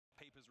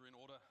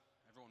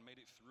Everyone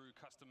made it through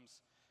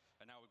customs.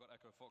 And now we've got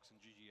Echo Fox and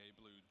GGEA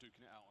Blue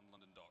duking it out on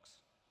London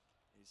docks.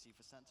 You see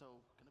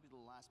Facento going to be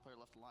the last player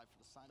left alive for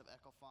the side of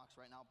Echo Fox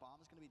right now.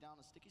 Bomb is going to be down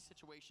in a sticky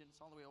situation.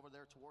 It's all the way over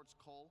there towards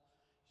Cole.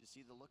 You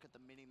see the look at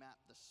the mini-map,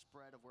 the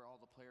spread of where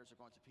all the players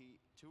are going to be.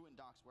 2 in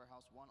Doc's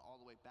warehouse, 1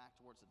 all the way back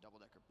towards the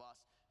double-decker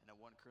bus, and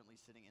then 1 currently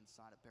sitting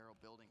inside a barrel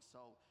building.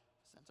 So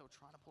Facento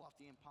trying to pull off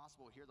the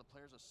impossible here. The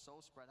players are so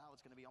spread out,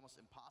 it's going to be almost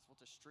impossible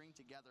to string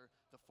together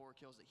the 4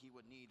 kills that he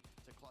would need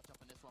to clutch up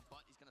in this one.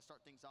 But he's going to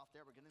start things off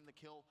there. We're getting the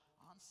kill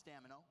on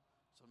Stamina.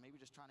 So maybe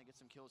just trying to get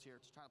some kills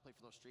here, just trying to play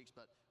for those streaks,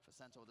 but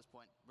Facento at this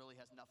point really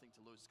has nothing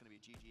to lose. It's going to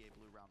be a GGEA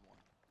Blue round 1.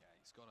 Yeah,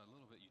 he's got a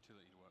little bit of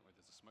utility to work with.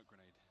 There's a smoke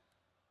grenade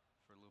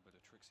for a little bit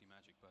of tricksy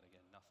magic, but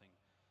again, nothing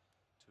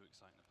too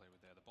exciting to play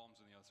with there. The bomb's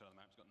on the other side of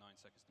the map. He's got 9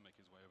 seconds to make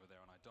his way over there,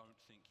 and I don't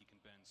think he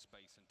can bend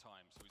space and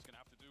time, so he's going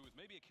to have to do with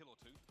maybe a kill or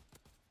 2.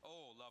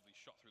 Oh, lovely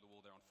shot through the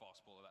wall there on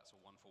Fastballer. That's a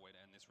wonderful way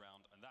to end this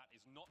round, and that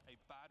is not a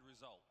bad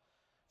result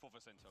for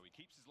Facento. He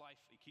keeps his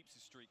life, he keeps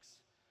his streaks,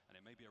 and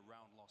it may be a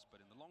round loss,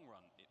 but in the long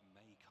run, it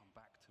may come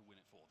back to win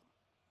it for them.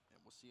 And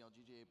we'll see how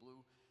GGEA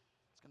Blue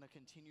is going to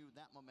continue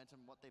that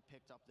momentum, what they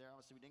picked up there.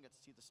 Obviously, we didn't get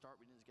to see the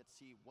start. We didn't get to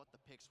see what the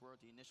picks were,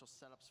 the initial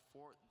setups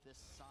for this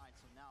side.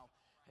 So now,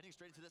 heading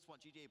straight into this one,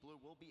 GGEA Blue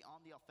will be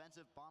on the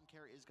offensive. Bomb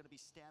carrier is going to be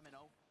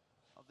Stamina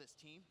of this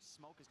team.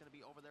 Smoke is going to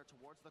be over there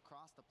towards the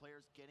cross. The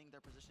players getting their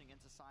positioning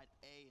into side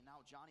A. And now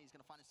Johnny is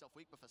going to find himself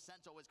weak, but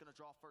Facento is going to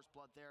draw first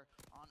blood there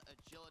on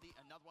agility.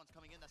 Another one's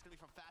coming in. That's going to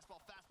be from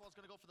Fastball. Fastball is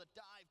going to go for the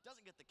dive.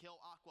 Doesn't get the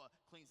kill. Aqua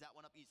cleans that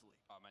one up easily.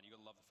 Oh man, you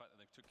got to love the fact that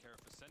they took care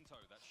of Facento.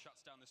 That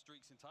shuts down the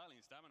streaks entirely.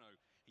 And Stamino,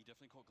 he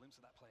definitely caught a glimpse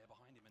of that player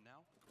behind him. And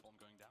now, with the bomb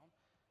going down,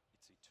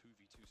 it's a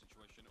 2v2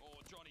 situation. Oh,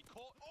 Johnny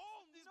caught.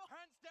 Oh, his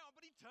pants down,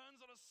 but he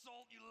turns on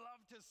Assault. You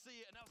love to see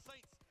it. And now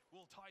Saints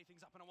will tie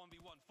things up in a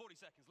 1v1. 40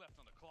 seconds left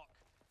on the clock.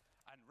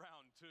 And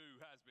round 2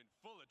 has been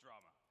full of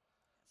drama.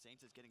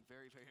 Saints is getting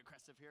very, very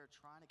aggressive here,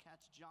 trying to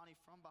catch Johnny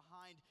from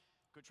behind.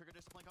 Good trigger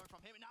discipline coming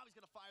from him, and now he's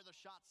going to fire the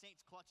shot.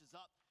 Saints clutches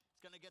up.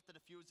 He's going to get the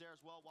defuse there as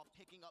well while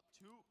picking up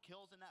 2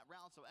 kills in that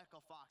round. So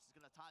Echo Fox is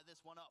going to tie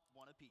this one up,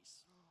 1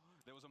 apiece.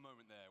 There was a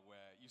moment there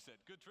where you said,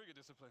 good trigger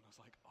discipline. I was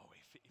like, oh,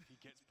 if he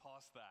gets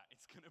past that,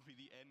 it's going to be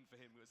the end for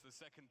him. It was the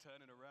second turn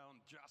in a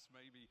round, just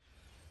maybe.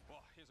 Well,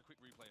 here's a quick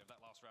replay of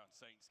that last round.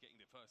 Saints getting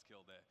their first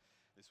kill there.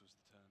 This was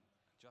the turn.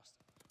 Just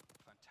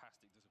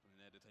fantastic discipline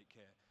there to take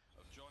care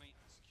of Johnny,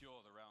 secure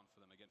the round for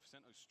them. Again,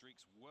 Facento's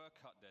streaks were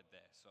cut dead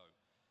there, so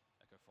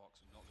Echo Fox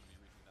not going to be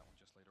reaching that one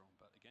just later on.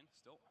 But again,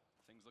 still,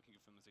 things looking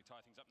good for them as they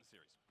tie things up in the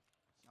series.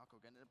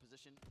 Yako getting in a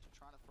position to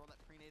try to throw that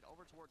pre-nade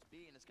over towards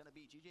B, and it's going to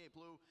be GGEA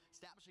Blue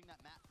establishing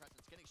that map presence,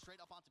 getting straight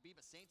up onto B,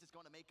 but Saints is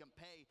going to make him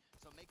pay.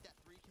 So make that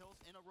 3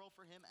 kills in a row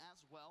for him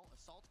as well.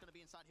 Assault's going to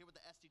be inside here with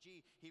the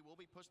STG. He will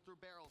be pushed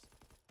through barrels.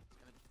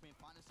 Going to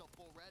find himself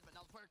full red, but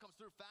now the player comes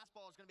through.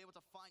 Fastball is going to be able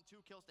to find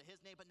 2 kills to his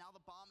name, but now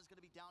the bomb is going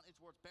to be down in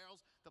towards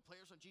barrels. The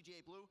players from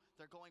GGEA Blue,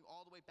 they're going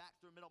all the way back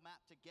through middle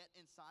map to get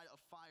inside of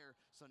fire.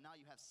 So now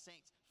you have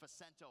Saints,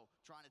 Facento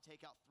trying to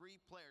take out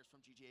 3 players from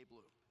GGEA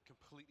Blue.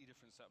 Completely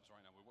different setups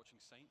right now. We're watching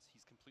Saints.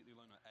 He's completely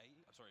alone at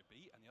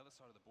B, and the other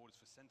side of the board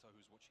is Facento,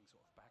 who's watching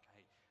sort of back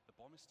A. The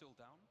bomb is still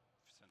down.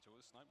 Facento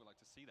with a snipe, we'd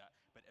like to see that.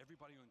 But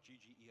everybody on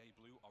GGEA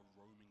Blue are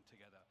roaming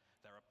together.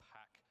 They're a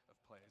pack of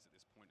players at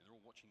this point. They're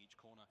all watching each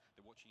corner.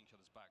 They're watching each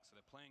other's back. So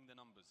they're playing the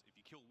numbers. If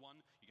you kill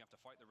one, you're going to have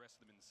to fight the rest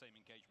of them in the same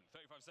engagement.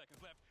 35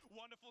 seconds left.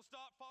 Wonderful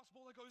start.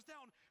 Fastballer goes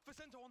down.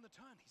 Facento on the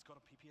turn. He's got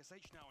a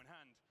PPSH now in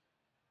hand.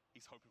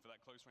 He's hoping for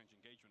that close range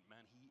engagement.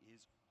 Man, he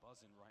is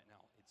buzzing right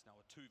now. It's now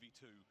a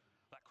 2v2.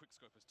 That quick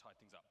scope has tied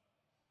things up.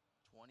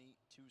 22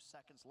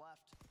 seconds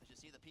left. As you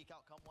see the peek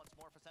out come once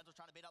more. Facento's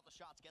trying to bait out the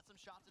shots. Get some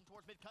shots in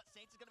towards mid-cut.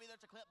 Saints is going to be there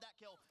to clean up that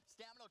kill.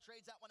 Stamina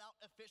trades that one out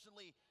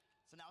efficiently.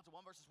 So now it's a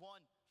 1 versus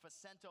 1.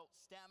 Facento,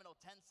 Stamina,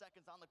 10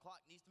 seconds on the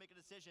clock. Needs to make a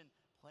decision.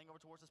 Playing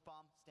over towards this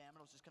bomb.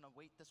 Stamina's just going to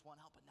wait this one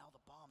out, but now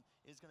the bomb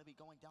is going to be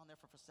going down there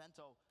for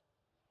Facento.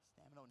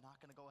 Stamina not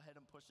going to go ahead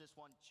and push this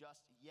one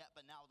just yet,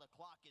 but now the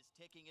clock is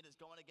ticking. It is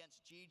going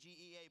against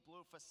GGEA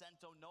Blue.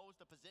 Facento knows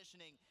the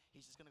positioning.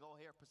 He's just going to go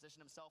here,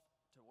 position himself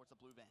towards the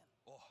blue van.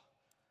 Oh,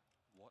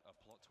 what a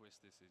plot twist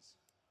this is.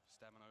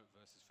 Stamina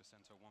versus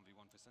Facento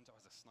 1v1. Facento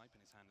has a snipe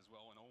in his hand as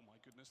well, and oh my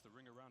goodness, the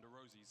ring around a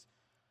Rosie's.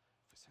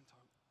 Facento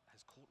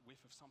has caught whiff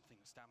of something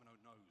Stamina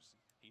knows.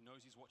 He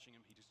knows he's watching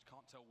him, he just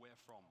can't tell where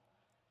from.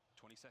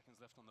 20 seconds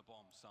left on the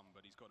bomb.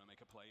 Somebody's got to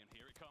make a play, and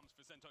here it comes.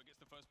 Facento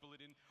gets the first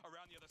bullet in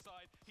around the other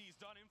side. He's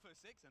done in for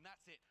 6, and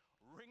that's it.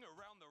 Ring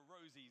around the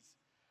Rosies.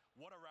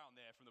 What a round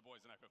there from the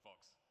boys in Echo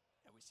Fox.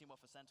 And we've seen what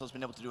Facento's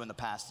been able to do in the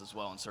past as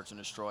well in Search and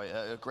Destroy.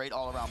 A great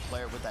all-around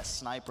player with that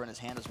sniper in his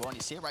hand as well. And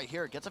you see it right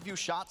here. Gets a few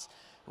shots,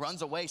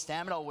 runs away.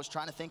 Stamina was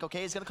trying to think,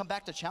 okay, he's going to come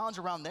back to challenge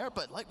around there.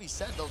 But like we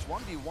said, those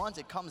 1v1s,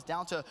 it comes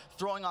down to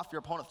throwing off your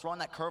opponent, throwing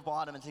that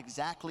curveball at him. It's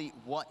exactly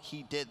what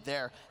he did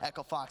there.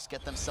 Echo Fox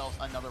get themselves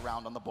another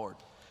round on the board.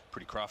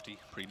 Pretty crafty,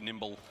 pretty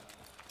nimble.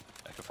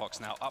 Echo Fox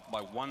now up by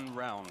 1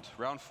 round.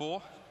 Round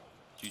 4,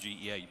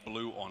 GGEA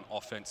Blue on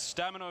offense.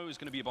 Stamina is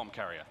going to be a bomb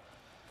carrier.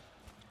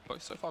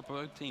 So far,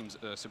 both teams,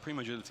 Supreme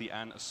Agility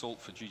and Assault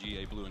for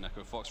GGEA Blue and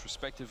Echo Fox,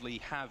 respectively,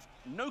 have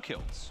no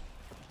kills.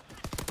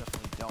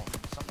 Definitely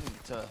don't. Something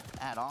to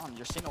add on.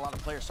 You're seeing a lot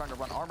of players starting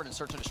to run Armored and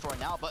Search and Destroy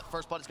now, but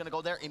First Blood is going to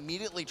go there,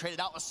 immediately traded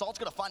out. Assault's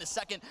going to find a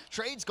second.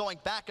 Trades going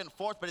back and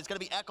forth, but it's going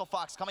to be Echo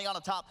Fox coming out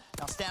on top.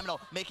 Now Stamino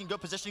making good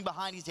positioning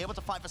behind. He's able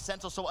to find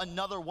Vicento, so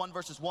another 1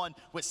 versus 1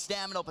 with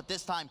Stamino, but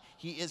this time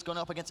he is going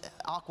up against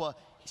Aqua.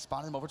 He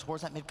spotted him over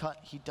towards that mid-cut.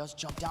 He does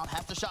jump down.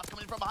 Half the shots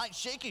coming in from behind.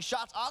 Shaky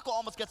shots. Aqua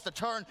almost gets the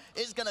turn.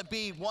 Is going to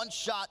be 1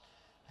 shot.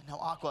 And now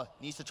Aqua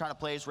needs to try to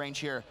play his range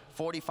here.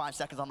 45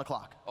 seconds on the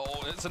clock.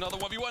 Oh, it's another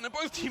 1v1, and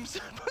both teams,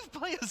 both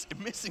players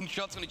missing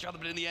shots on each other,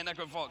 but in the end,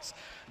 Echo Fox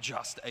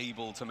just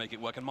able to make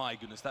it work. And my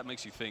goodness, that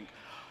makes you think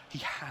he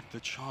had the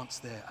chance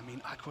there. I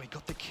mean, Aqua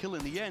got the kill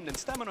in the end, and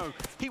Stamino,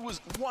 he was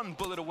 1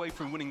 bullet away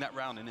from winning that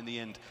round, and in the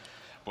end,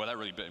 boy, that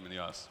really bit him in the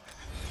ass.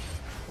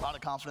 A lot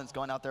of confidence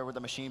going out there with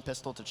the machine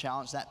pistol to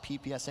challenge that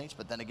PPSH,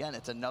 but then again,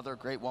 it's another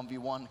great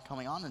 1v1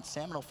 coming on, and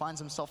Stamino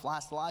finds himself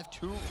last alive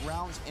 2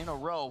 rounds in a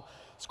row.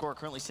 Score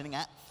currently sitting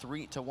at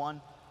 3-1.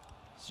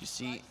 As you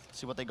see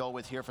what they go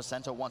with here.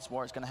 Vicento once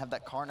more is going to have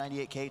that Car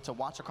 98K to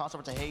watch the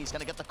crossover to Hay. He's going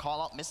to get the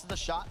call out, misses the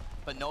shot,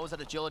 but knows that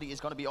Agility is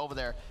going to be over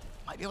there.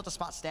 Might be able to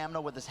spot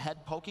Stamino with his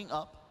head poking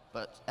up,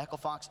 but Echo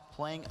Fox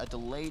playing a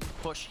delayed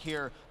push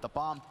here. The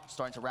bomb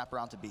starting to wrap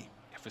around to B.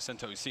 Yeah,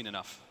 Vicento has seen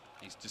enough.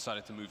 He's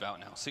decided to move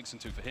out now.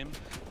 6-2 for him.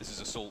 This is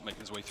Assault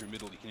making his way through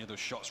middle. You can hear those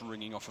shots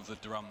ringing off of the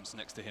drums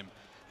next to him.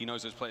 He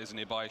knows those players are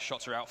nearby.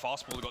 Shots are out.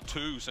 Fastball, they've got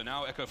 2. So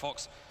now Echo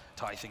Fox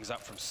tie things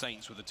up from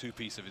Saints with a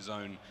 2-piece of his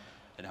own.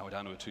 And now we're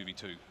down to a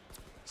 2v2.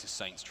 This is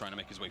Saints trying to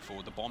make his way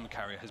forward. The bomb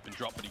carrier has been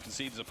dropped, but you can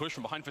see there's a push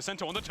from behind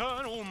Vicento on the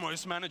turn,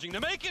 almost managing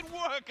to make it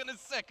work, and a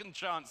second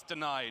chance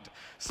denied.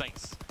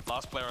 Saints,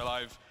 last player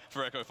alive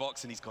for Echo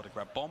Fox, and he's got to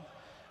grab bomb,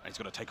 and he's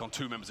got to take on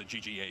 2 members of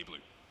GGEA Blue.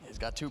 He's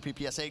got 2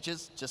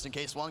 PPSHs, just in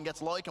case one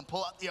gets low, he can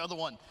pull out the other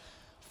one.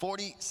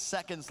 40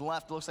 seconds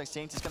left. Looks like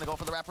Saints is going to go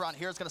for the wraparound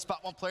here. He's going to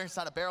spot 1 player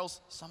inside of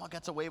barrels. Someone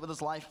gets away with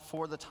his life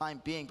for the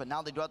time being, but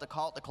now they do have to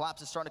call it. The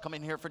collapse is starting to come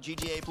in here for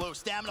GGEA Blue.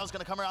 Stamino's going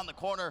to come around the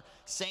corner.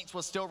 Saints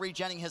was still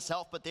regenning his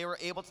health, but they were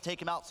able to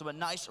take him out. So a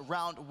nice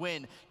round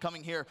win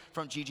coming here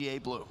from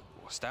GGEA Blue.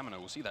 Stamino,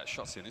 we'll see that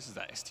shot in. This is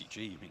that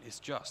STG. I mean, it's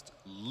just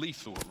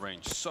lethal at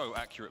range. So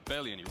accurate,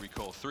 barely any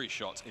recoil. 3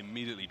 shots,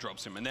 immediately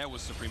drops him. And there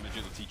was Supreme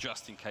Agility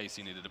just in case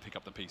he needed to pick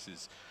up the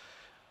pieces.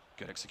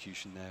 Good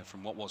execution there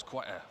from what was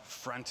quite a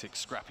frantic,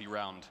 scrappy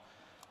round.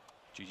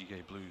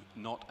 GGEA Blue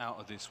not out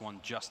of this one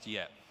just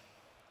yet.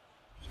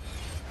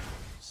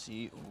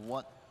 See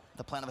what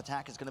the plan of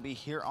attack is going to be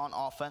here on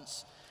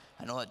offense.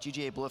 I know that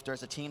GGEA Blue, if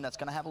there's a team that's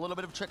going to have a little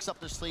bit of tricks up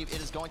their sleeve,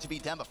 it is going to be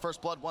them. But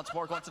First Blood once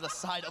more going to the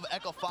side of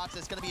Echo Fox.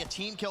 It's going to be a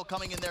team kill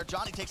coming in there.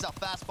 Johnny takes out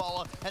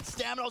Fastballer, and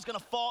Stamino's going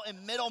to fall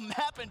in middle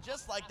map. And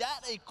just like that,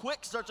 a quick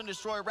search and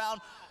destroy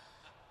round.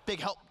 Big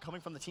help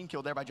coming from the team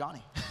kill there by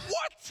Johnny.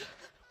 What?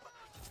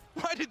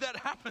 Why did that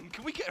happen?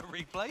 Can we get a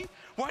replay?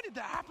 Why did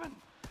that happen?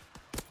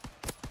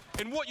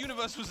 In what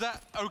universe was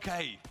that?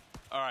 Okay.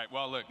 All right,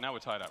 well, look, now we're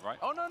tied up, right?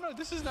 Oh, no,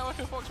 this is now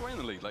Echo Fox way in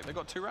the lead. Like, they've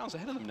got 2 rounds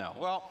ahead of them now.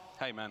 Well,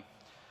 hey, man,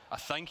 a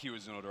thank you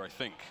is in order, I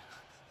think.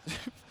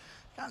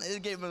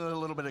 It gave him a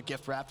little bit of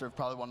gift wrap.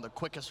 Probably one of the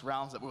quickest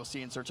rounds that we'll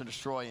see in Search and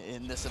Destroy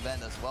in this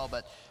event as well.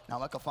 But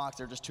now Echo Fox,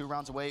 they're just 2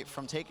 rounds away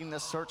from taking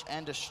this Search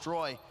and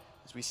Destroy.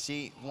 As we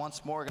see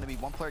once more, going to be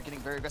 1 player getting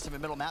very aggressive in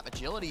middle map.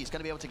 Agility is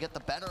going to be able to get the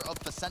better of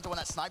Vicento in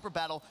that sniper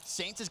battle.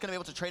 Saints is going to be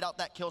able to trade out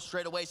that kill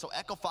straight away. So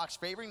Echo Fox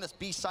favoring this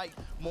B site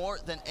more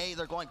than A.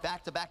 They're going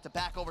back to back to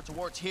back over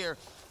towards here.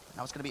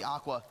 Now it's going to be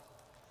Aqua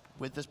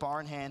with this bar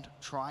in hand,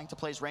 trying to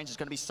play his range. Is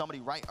going to be somebody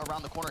right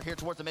around the corner here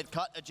towards the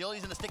mid-cut.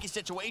 Agility's in a sticky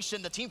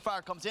situation. The team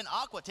fire comes in.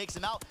 Aqua takes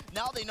him out.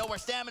 Now they know where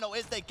Stamino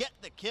is. They get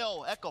the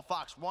kill. Echo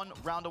Fox 1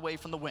 round away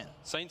from the win.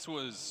 Saints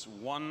was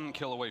 1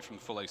 kill away from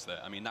the full ace there.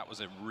 I mean, that was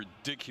a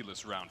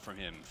ridiculous round from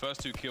him.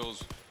 First 2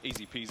 kills,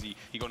 easy peasy.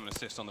 He got an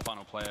assist on the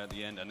final player at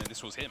the end, and then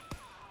this was him.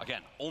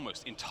 Again,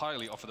 almost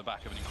entirely off of the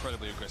back of an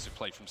incredibly aggressive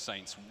play from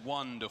Saints.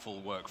 Wonderful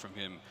work from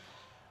him.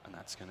 And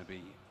that's going to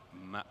be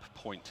map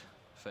point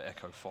for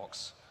Echo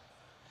Fox.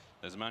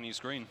 There's a man on your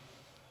screen.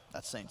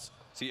 That's Saints.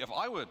 See, if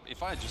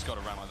I had just got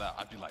around like that,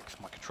 I'd be like,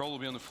 my controller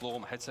would be on the floor,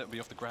 my headset would be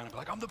off the ground, I'd be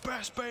like, I'm the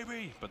best,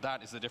 baby! But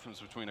that is the difference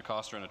between a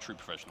caster and a true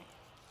professional.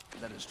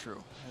 That is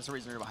true. There's a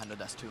reason you're behind the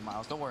desk too,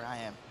 Miles. Don't worry, I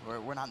am.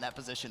 We're not in that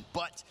position.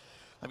 But,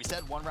 like we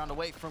said, 1 round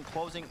away from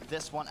closing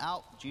this one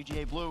out.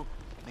 GGEA Blue,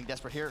 getting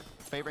desperate here,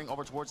 favoring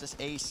over towards this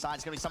A side.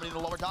 It's going to be somebody in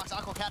the lower docks.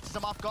 Aqua catches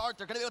him off guard.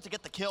 They're going to be able to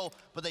get the kill,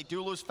 but they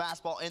do lose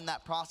Fastball in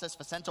that process.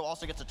 Vicento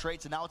also gets a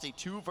trade, so now it's a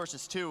 2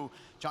 versus 2.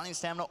 Johnny and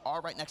Stamino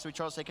are right next to each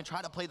other, so they can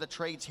try to play the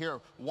trades here.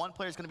 1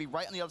 player is going to be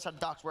right on the other side of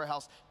the docks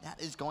warehouse.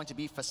 That is going to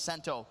be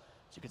Vicento.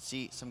 So you can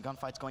see some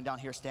gunfights going down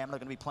here. Stamino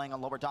going to be playing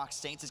on lower docks.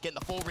 Saints is getting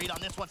the full read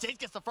on this one. Saints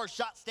gets the first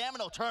shot.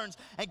 Stamino turns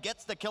and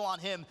gets the kill on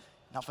him.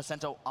 Now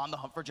Vicento on the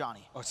hunt for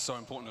Johnny. Oh, it's so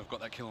important to have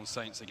got that kill on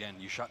Saints again.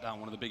 You shut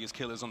down one of the biggest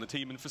killers on the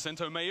team, and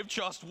Vicento may have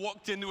just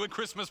walked into a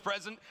Christmas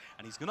present,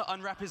 and he's going to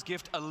unwrap his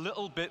gift a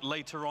little bit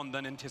later on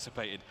than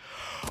anticipated.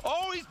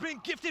 Oh, he's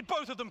been gifted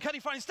both of them. Can he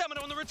find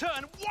Stamina on the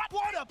return?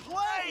 What a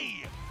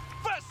play!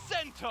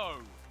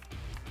 Facento!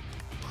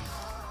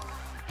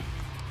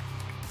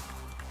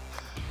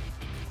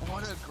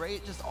 What a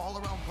great, just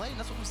all-around play. And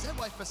that's what we said,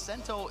 why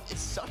Facento is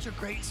such a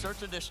great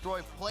search and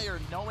destroy player,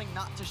 knowing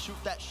not to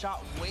shoot that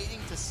shot, waiting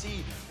to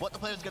see what the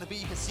player's going to be.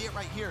 You can see it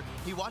right here.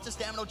 He watches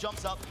Stamino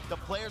jumps up. The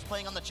player's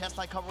playing on the chest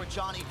side cover with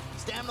Johnny.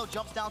 Stamino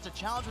jumps down to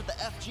challenge with the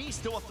FG.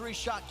 Still a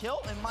 3-shot kill,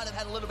 and might have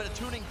had a little bit of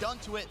tuning done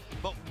to it.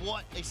 But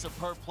what a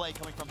superb play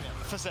coming from him.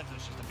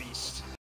 Facento's just a beast.